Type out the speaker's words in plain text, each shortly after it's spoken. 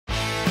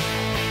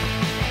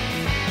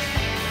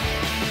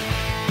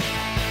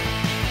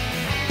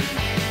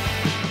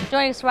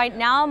Joining us right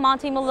now,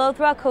 Monte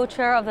Malhotra,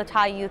 co-chair of the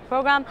TiE Youth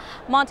Program.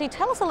 Monte,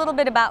 tell us a little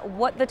bit about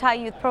what the TiE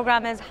Youth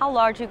Program is, how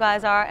large you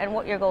guys are, and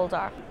what your goals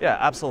are. Yeah,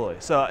 absolutely.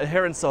 So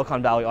here in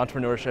Silicon Valley,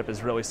 entrepreneurship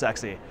is really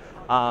sexy.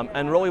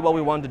 And really what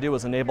we wanted to do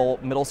was enable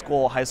middle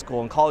school, high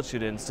school, and college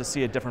students to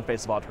see a different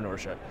face of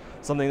entrepreneurship.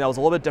 Something that was a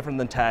little bit different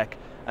than tech,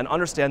 and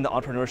understand that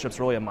entrepreneurship is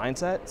really a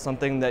mindset,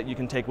 something that you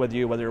can take with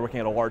you whether you're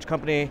working at a large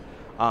company,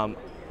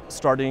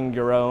 starting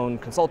your own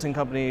consulting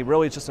company.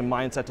 Really it's just a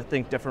mindset to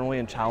think differently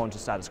and challenge the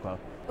status quo.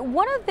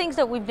 One of the things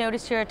that we've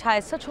noticed here at TiE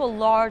is such a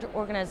large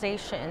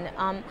organization.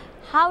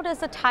 How does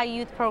the TiE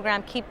Youth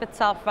Program keep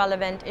itself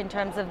relevant in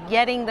terms of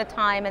getting the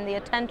time and the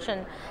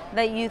attention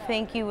that you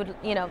think you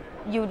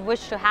would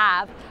wish to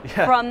have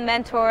from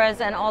mentors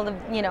and all the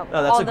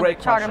all the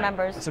charter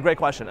members? It's a great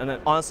question,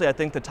 and honestly, I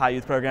think the TiE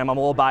Youth Program, I'm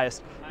a little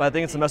biased, but I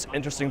think it's the most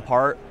interesting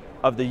part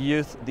of the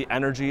youth, the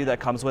energy that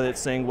comes with it,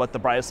 seeing what the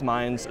brightest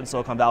minds in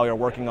Silicon Valley are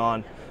working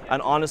on.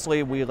 And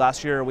honestly,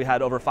 last year we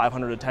had over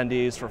 500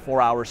 attendees for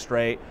 4 hours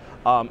straight.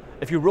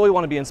 If you really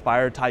want to be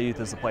inspired, TiE Youth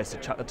is the place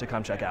to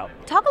come check out.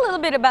 Talk a little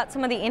bit about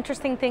some of the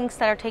interesting things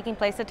that are taking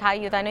place at TiE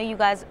Youth. I know you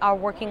guys are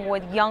working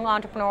with young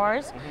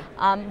entrepreneurs.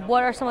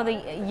 What are some of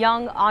the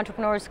young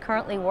entrepreneurs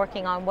currently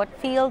working on? What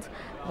fields?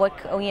 What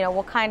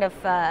kind of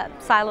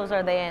silos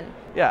are they in?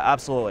 Yeah,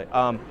 absolutely.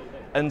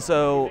 And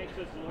so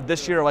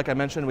this year, like I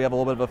mentioned, we have a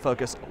little bit of a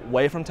focus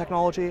away from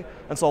technology.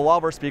 And so a lot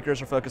of our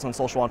speakers are focused on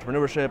social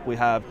entrepreneurship. We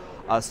have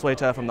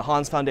Sweta from the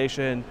Hans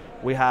Foundation.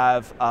 We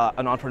have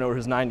an entrepreneur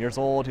who's 9 years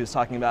old who's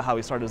talking about how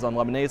he started his own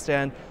lemonade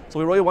stand. So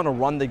we really want to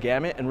run the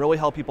gamut and really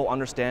help people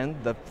understand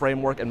the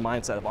framework and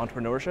mindset of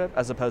entrepreneurship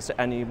as opposed to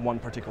any one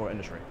particular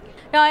industry.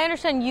 Now I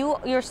understand you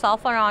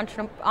yourself are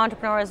an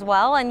entrepreneur as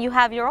well, and you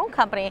have your own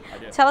company.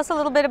 Tell us a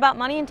little bit about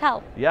Money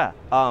Intel. Yeah,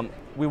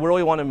 we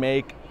really want to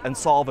make and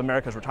solve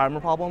America's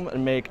retirement problem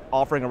and make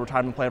offering a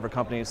retirement plan for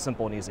companies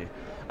simple and easy.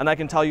 And I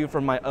can tell you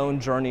from my own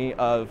journey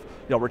of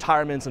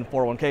retirements and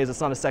 401ks, it's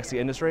not a sexy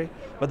industry,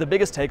 but the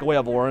biggest takeaway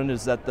I've learned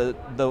is that the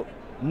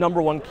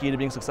 #1 key to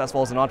being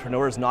successful as an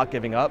entrepreneur is not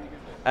giving up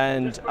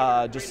and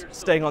just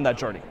staying on that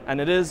journey.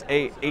 And it is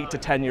a 8 to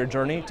 10 year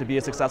journey to be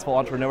a successful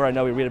entrepreneur. I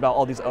know we read about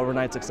all these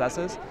overnight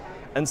successes.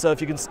 And so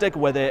if you can stick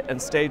with it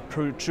and stay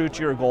true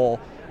to your goal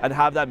and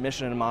have that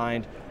mission in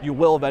mind, you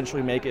will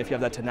eventually make it if you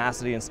have that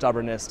tenacity and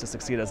stubbornness to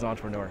succeed as an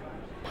entrepreneur.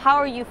 How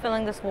are you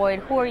filling this void?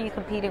 Who are you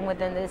competing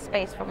with in this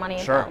space for Money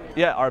Intel? Sure.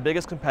 Yeah, our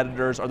biggest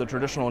competitors are the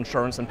traditional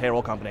insurance and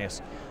payroll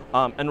companies.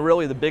 And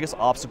really the biggest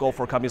obstacle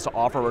for companies to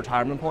offer a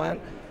retirement plan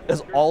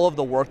is all of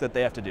the work that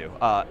they have to do.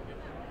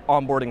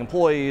 Onboarding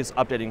employees,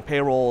 updating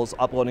payrolls,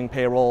 uploading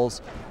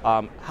payrolls,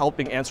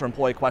 helping answer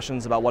employee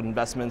questions about what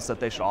investments that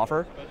they should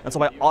offer. And so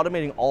by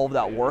automating all of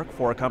that work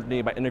for a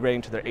company, by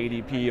integrating to their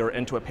ADP or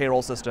Intuit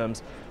payroll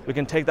systems, we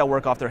can take that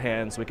work off their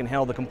hands, we can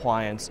handle the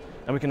compliance,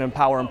 and we can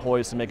empower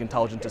employees to make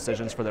intelligent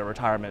decisions for their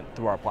retirement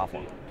through our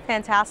platform.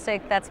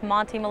 Fantastic. That's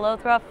Monte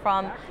Malhotra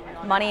from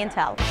Money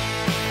Intel.